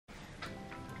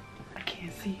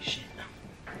can't see shit.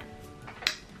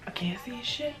 I can't see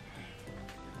shit.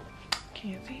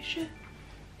 Can't see shit.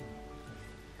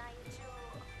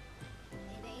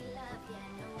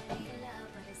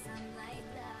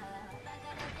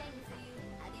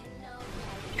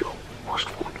 Yo, what's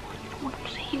going on? You know what I'm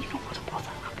saying? You know what's about to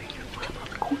happen? You know what's about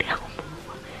to go down?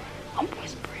 I'm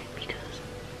whispering because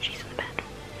she's in the bathroom.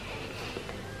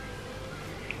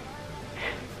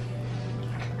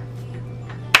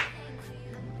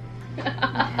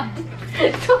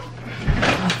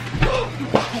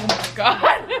 Oh my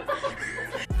god.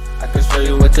 I can show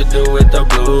you what to do with the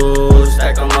blues.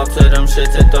 Stack them up to them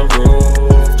shits at the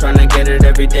roof. Tryna get it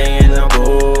every day in the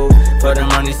booth. For the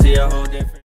money, see a whole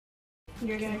different.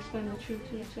 You're gonna explain the truth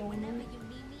to someone.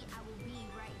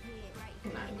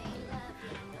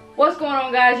 What's going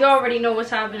on, guys? You already know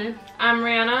what's happening. I'm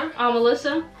Rihanna. I'm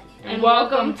Alyssa. And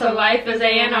welcome to Life as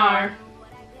A&R.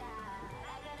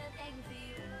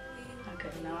 Okay,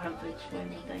 now I have to explain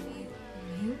the thing.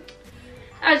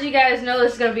 As you guys know,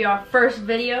 this is going to be our first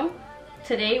video.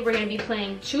 Today, we're going to be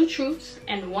playing 2 truths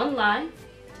and 1 lie.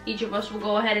 Each of us will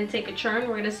go ahead and take a turn.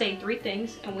 We're going to say 3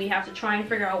 things, and we have to try and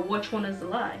figure out which one is the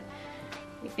lie.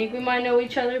 We think we might know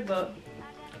each other, but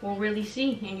we'll really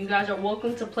see. And you guys are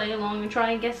welcome to play along and try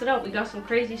and guess it out. We got some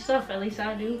crazy stuff. At least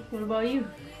I do. What about you?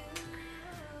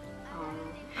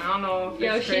 I don't know if it's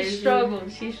Yo, crazy. she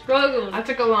struggled. She struggled. I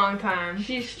took a long time.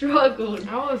 She struggled.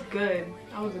 I was good.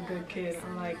 I was a good kid.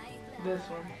 I'm like this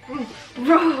one.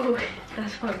 Bro,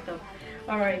 that's fucked up.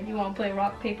 Alright, you want to play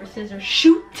rock, paper, scissors,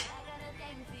 shoot?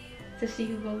 To see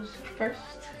who goes first?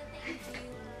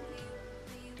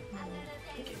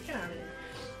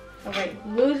 Alright,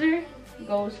 loser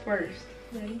goes first.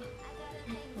 Ready?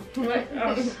 What?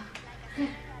 Oh.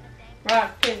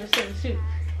 Rock, paper, scissors, shoot.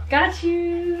 Got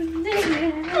you!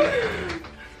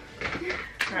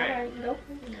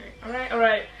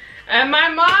 Alright. And my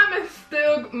mom is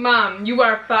still, Mom, you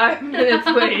are 5 minutes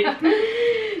late.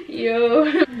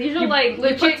 Yo, these are like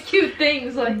legit cute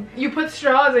things. Like, you put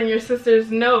straws in your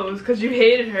sister's nose because you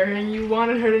hated her and you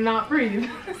wanted her to not breathe.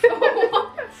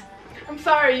 What? I'm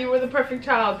sorry, you were the perfect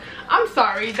child. I'm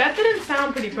sorry, that didn't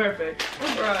sound pretty perfect.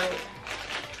 right.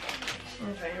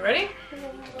 Okay, you ready?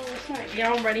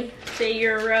 Yeah, I'm ready. Say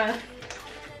your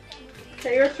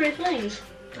 3 things.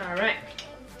 Alright.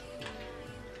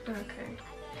 Okay.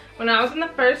 When I was in the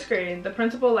 1st grade, the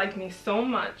principal liked me so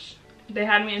much, they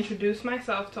had me introduce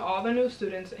myself to all the new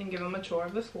students and give them a tour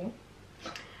of the school.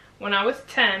 When I was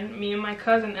 10, me and my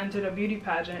cousin entered a beauty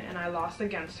pageant and I lost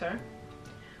against her.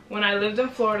 When I lived in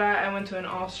Florida, I went to an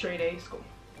all straight A school.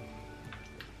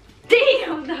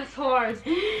 Damn, that's hard.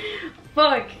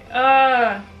 Fuck.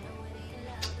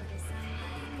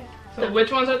 So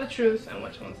which ones are the truths and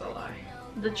which one's the lie?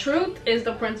 The truth is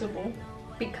the principal,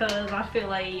 because I feel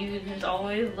like you just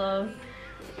always love.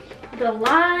 The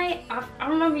lie, I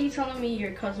remember you telling me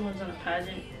your cousin was in a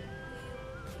pageant,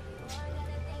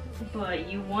 but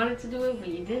you wanted to do it, but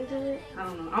you didn't do it. I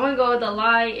don't know. I'm gonna go with the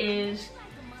lie is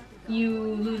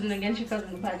you losing against your cousin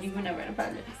in the pageant. You were never in a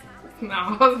pageant. No,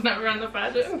 I was never in the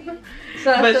pageant.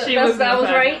 So but she was that was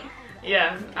right?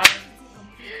 Yeah.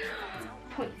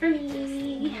 Point for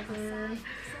me.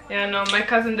 Yeah, no, my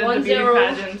cousin did the beauty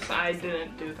pageants. I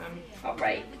didn't do them.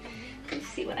 Alright. Let's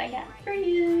see what I got for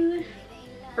you.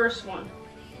 First one.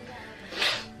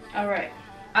 Alright.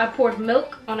 I poured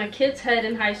milk on a kid's head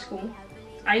in high school.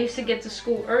 I used to get to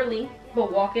school early,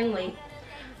 but walk in late.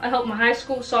 I helped my high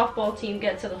school softball team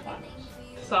get to the finals.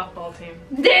 Softball team.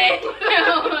 Damn!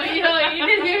 Yo, you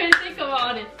didn't even think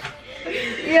about it.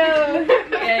 Yo.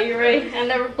 Yeah, you're right. I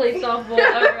never played softball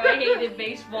ever. I hated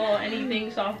baseball, anything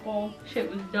softball. Shit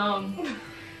was dumb.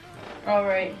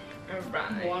 Alright.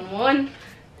 Alright. 1-1.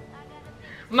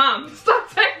 Mom, stop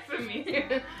texting me.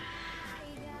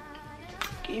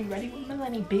 Get you ready with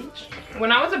Melanie, bitch.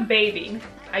 When I was a baby,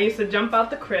 I used to jump out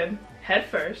the crib, head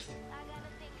first.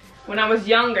 When I was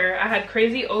younger, I had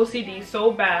crazy OCD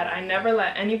so bad I never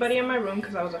let anybody in my room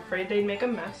because I was afraid they'd make a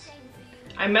mess.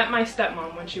 I met my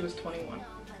stepmom when she was 21.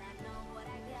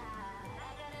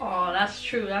 Oh, that's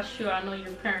true. That's true. I know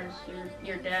your parents,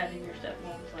 your dad and your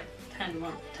stepmom was like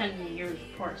 10 years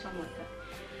apart, something like that.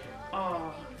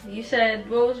 Oh, you said,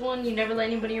 what was one? You never let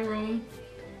anybody in your room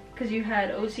because you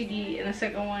had OCD, and the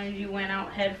second one is you went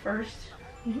out head first.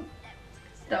 Mm-hmm.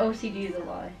 The OCD is a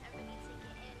lie.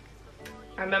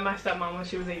 I met my stepmom when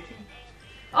she was 18.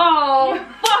 Oh,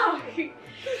 fuck!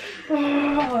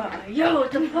 Oh, yo,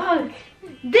 what the fuck?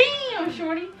 Damn,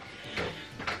 shorty.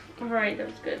 Alright, that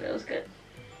was good. That was good.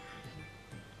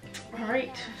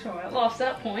 Alright, so I lost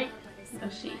that point.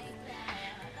 Let's see.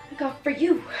 I got for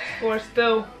you. Score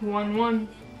still 1-1.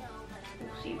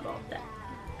 We'll see about that.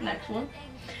 Next one.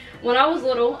 When I was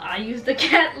little, I used the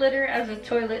cat litter as a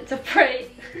toilet to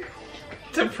pray.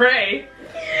 To pray?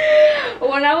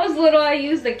 When I was little, I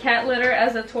used the cat litter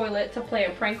as a toilet to play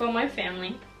a prank on my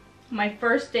family. My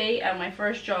first day at my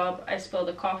first job, I spilled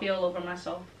the coffee all over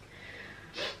myself.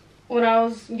 When I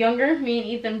was younger, me and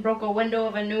Ethan broke a window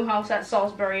of a new house at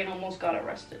Salisbury and almost got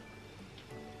arrested.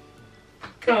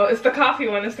 Oh, it's the coffee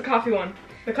one. It's the coffee one.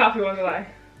 The coffee one's a lie.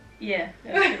 Yeah,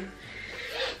 that's true.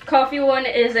 Coffee one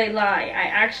is a lie. I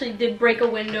actually did break a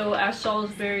window at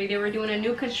Salisbury. They were doing a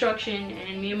new construction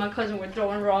and me and my cousin were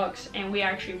throwing rocks and we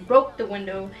actually broke the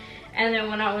window. And then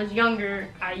when I was younger,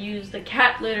 I used the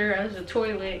cat litter as a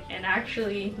toilet and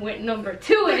actually went number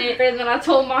 2 in it. And then I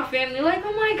told my family, like,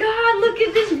 oh my god, look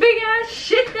at this big ass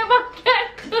shit that my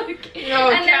cat took. Yo,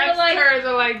 and cat's like, turds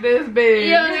are like this big.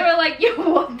 Yeah, they were like, yo,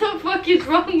 what the fuck is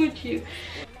wrong with you?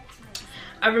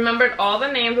 I remembered all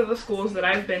the names of the schools that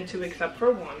I've been to except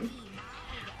for one.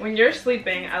 When you're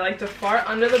sleeping, I like to fart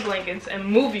under the blankets and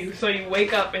move you so you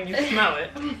wake up and you smell it.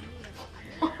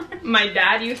 My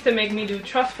dad used to make me do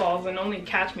trust falls and only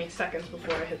catch me seconds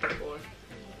before I hit the floor.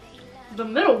 The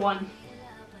middle one.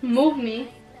 Move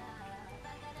me.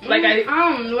 Like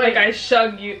I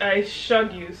shug you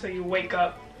so you wake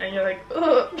up and you're like,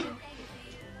 ugh.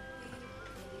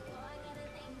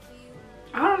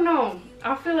 I don't know.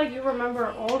 I feel like you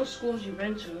remember all the schools you've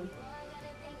been to.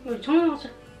 Wait, tell me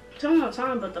all the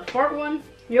time, but the fart one,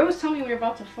 you always tell me when you're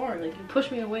about to fart. Like, you push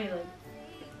me away, like,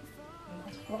 I'm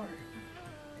about to fart.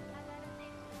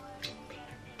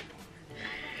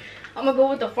 I'm gonna go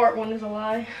with the fart one is a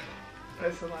lie.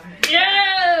 That's a lie.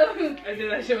 Yeah! I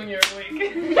did that shit when you were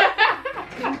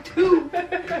awake. 2.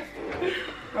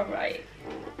 Alright.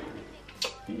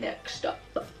 Next up.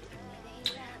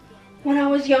 When I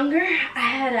was younger, I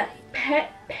had a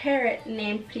pet parrot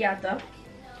named Priata.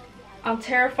 I'm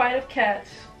terrified of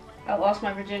cats. I lost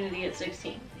my virginity at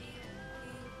 16.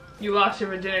 You lost your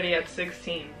virginity at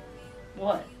 16.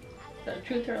 What? Is that a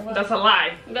truth or a lie? That's a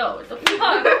lie. No, what the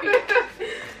fuck?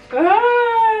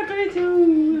 Ah,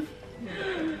 32.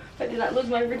 I did not lose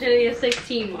my virginity at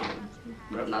 16, Mom.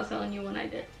 But I'm not telling you when I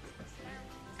did.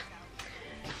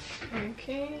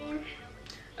 Okay.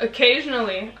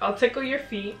 Occasionally, I'll tickle your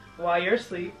feet while you're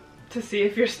asleep to see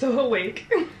if you're still awake.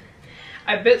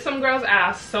 I bit some girl's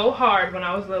ass so hard when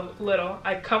I was little,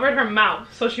 I covered her mouth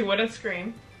so she wouldn't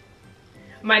scream.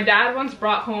 My dad once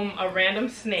brought home a random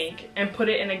snake and put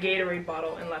it in a Gatorade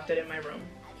bottle and left it in my room.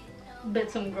 Bit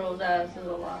some girl's ass is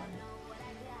a lie.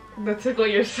 The tickle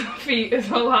your feet is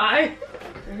a lie.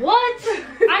 What?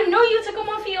 I know you tickle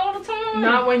my feet all the time.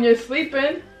 Not when you're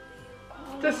sleeping.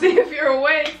 To see if you're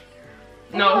awake.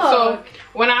 No, so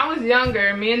when I was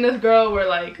younger, me and this girl were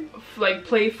like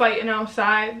play fighting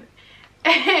outside.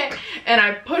 And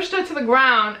I pushed her to the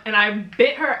ground and I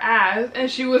bit her ass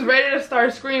and she was ready to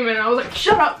start screaming. I was like,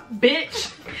 shut up,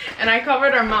 bitch. And I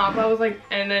covered her mouth. I was like,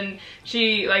 and then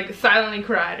she like silently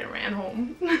cried and ran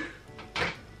home.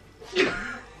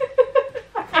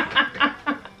 I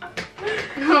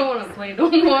don't want to play no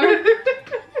more.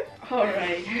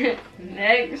 Alright,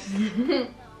 next.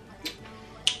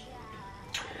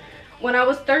 When I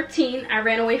was 13, I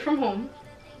ran away from home.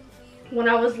 When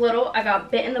I was little, I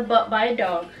got bit in the butt by a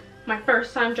dog. My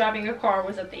first time driving a car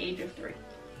was at the age of 3.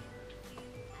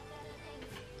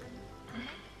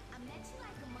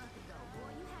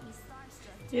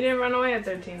 You didn't run away at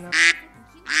 13 though.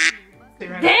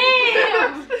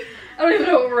 Damn! I don't even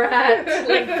know what we're at.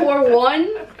 Like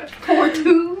 4-1?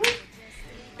 4-2?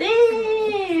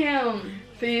 Damn!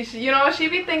 See, you know, she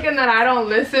be thinking that I don't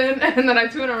listen and that I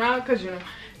tune around because, you know,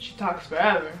 she talks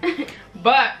forever.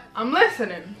 But I'm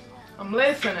listening. I'm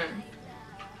listening.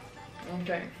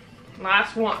 Okay.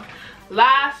 Last one.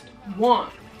 Last one.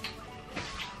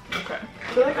 Okay.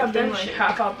 I feel like I've been like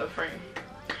half out the frame.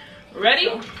 Ready?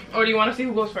 Or do you want to see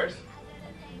who goes first?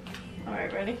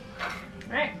 Alright, ready?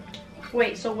 Alright.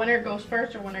 Wait, so winner goes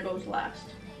first or winner goes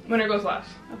last? Winner goes last.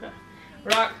 Okay.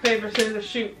 Rock, paper, scissors,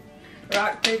 shoot.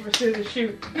 Rock, paper, scissors,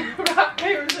 shoot. Rock,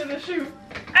 paper, scissors, shoot.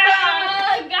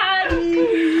 Ah, got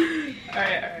me!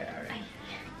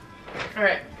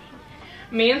 Alright.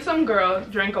 Me and some girl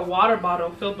drank a water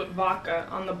bottle filled with vodka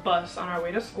on the bus on our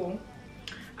way to school.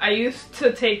 I used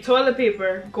to take toilet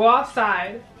paper, go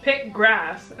outside, pick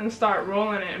grass, and start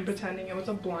rolling it and pretending it was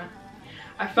a blunt.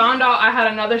 I found out I had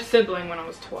another sibling when I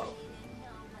was 12.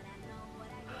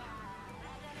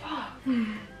 Fuck.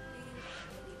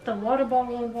 The water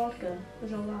bottle and vodka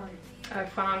is a lie. I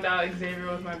found out Xavier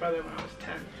was my brother when I was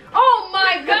 10. Oh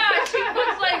my gosh, she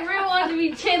puts like real ones to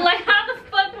be changed. Like, how the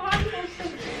fuck am I supposed to?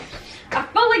 I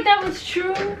felt like that was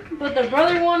true, but the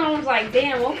brother one, I was like,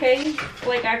 damn, okay.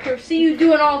 Like, I could see you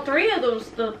doing all three of those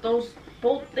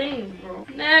both things, bro.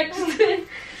 Next.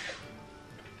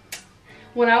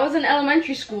 When I was in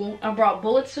elementary school, I brought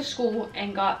bullets to school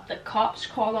and got the cops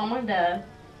called on my dad.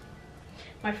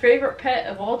 My favorite pet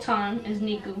of all time is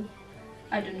Niku.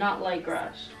 I do not like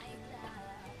grass.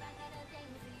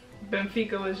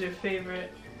 Benfica was your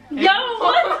favorite. Yo,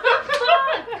 what the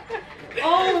fuck?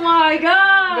 Oh my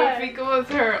god. Benfica was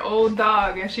her old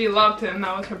dog and she loved him.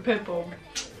 That was her pit bull.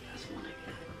 That's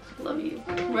my love you.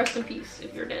 Rest in peace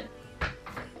if you're dead.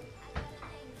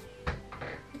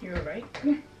 You're right.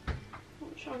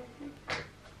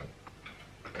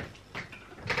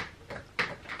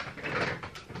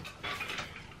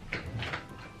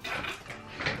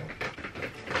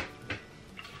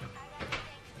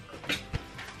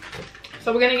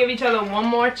 So we're gonna give each other one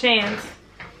more chance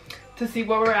to see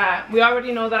where we're at. We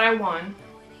already know that I won,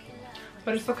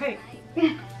 but it's okay.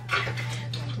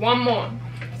 One more.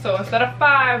 So instead of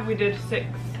 5, we did 6.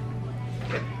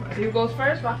 Okay, let's see who goes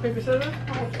first. Rock, paper, scissors.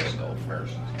 I'll just go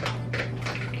first.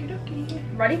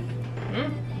 Ready?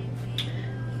 Mm.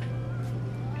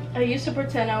 I used to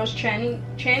pretend I was Channing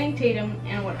Tatum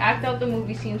and would act out the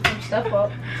movie scenes from Step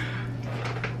Up.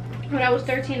 When I was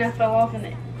 13, I fell off of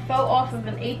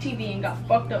an ATV and got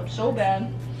fucked up so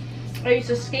bad. I used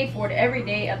to skateboard every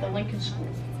day at the Lincoln School.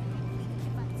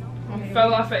 I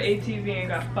fell off an ATV and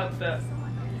got fucked up.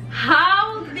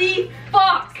 How the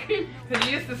fuck? Because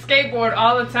you used to skateboard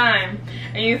all the time.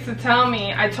 And you used to tell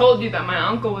me, I told you that my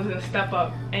uncle was in Step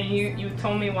Up. And you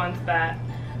told me once that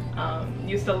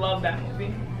you used to love that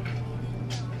movie.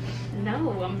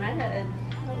 No, I'm mad.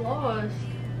 I lost.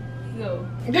 Go.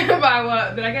 By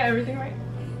what? Did I get everything right?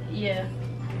 Yeah.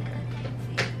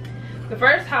 The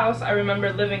first house I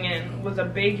remember living in was a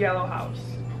big yellow house.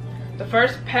 The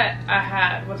first pet I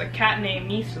had was a cat named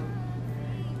Nisu.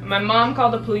 My mom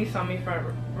called the police on me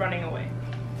for running away.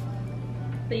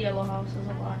 The yellow house is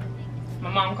a lie. My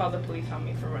mom called the police on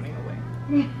me for running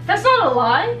away. That's not a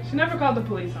lie. She never called the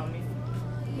police on me.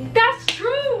 That's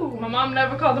true. My mom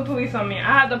never called the police on me.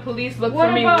 I had the police look What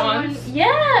for me about once.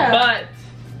 Yeah. But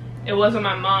it wasn't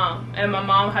my mom. And my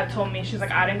mom had told me, she's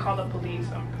like, I didn't call the police.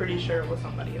 I'm pretty sure it was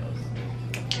somebody else.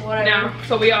 Whatever. Now,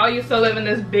 so we all used to live in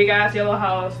this big ass yellow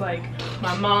house, like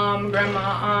my mom, grandma,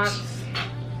 aunts.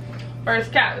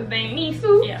 First cat was named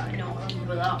Nisu. Yeah, I know. I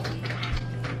remember that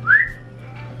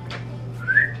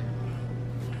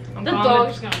one. The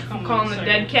dog's gonna come. I'm calling the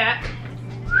dead cat.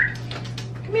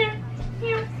 Come here.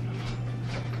 Here.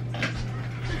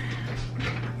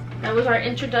 That was our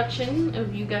introduction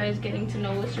of you guys getting to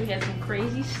know us. We had some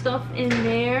crazy stuff in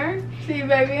there. See,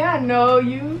 baby, I know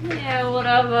you. Yeah,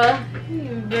 whatever. You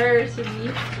embarrassing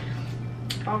me.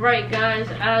 Alright, guys,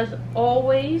 as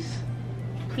always,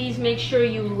 please make sure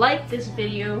you like this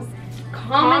video.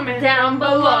 Comment down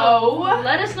below.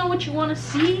 Let us know what you want to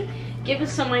see. Give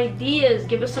us some ideas.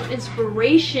 Give us some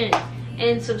inspiration.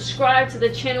 And subscribe to the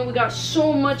channel. We got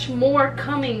so much more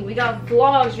coming. We got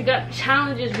vlogs. We got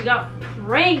challenges. We got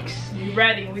pranks. You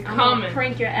ready? We I'm coming. gonna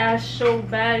prank your ass so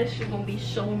bad. It's gonna be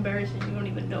so embarrassing. You don't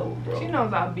even know, bro. She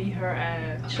knows I'll beat her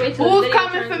ass. Wait till the Who's video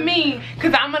coming turns for me?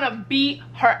 Because I'm going to beat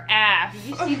her ass. Did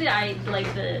you see that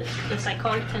the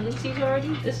psychotic tendencies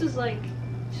already? This is like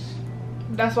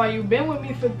That's why you've been with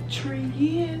me for 3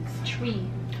 years.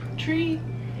 tree.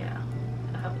 Yeah.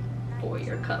 I have a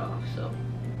 4-year cutoff, so.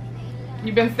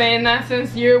 You've been saying that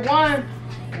since year 1.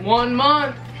 1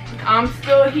 month. I'm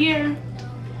still here.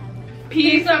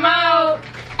 Peace, I'm out.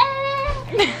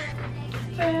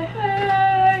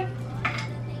 Hey.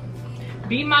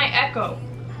 Be my echo.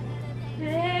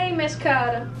 Hey, Miss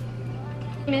Carter.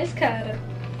 Miss Carter.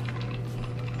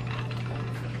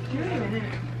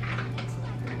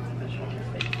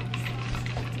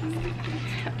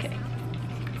 Okay.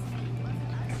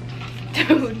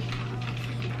 Dude.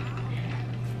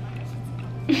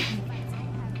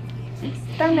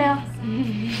 Thumbnail.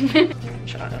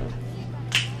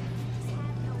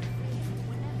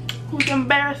 Who's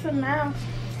embarrassing now?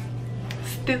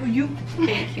 Still you.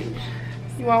 Thank you.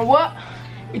 You want what?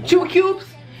 Your chewy cubes?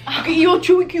 You can eat your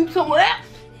chewy cubes somewhere else.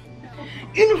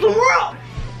 Eat them somewhere else.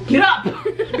 Get up.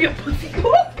 Be a pussy.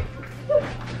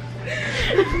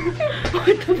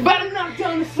 Better not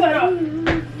tell me to shut up.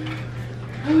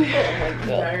 Oh my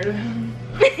god.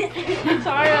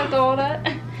 Sorry after all that.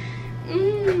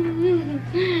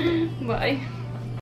 Bye.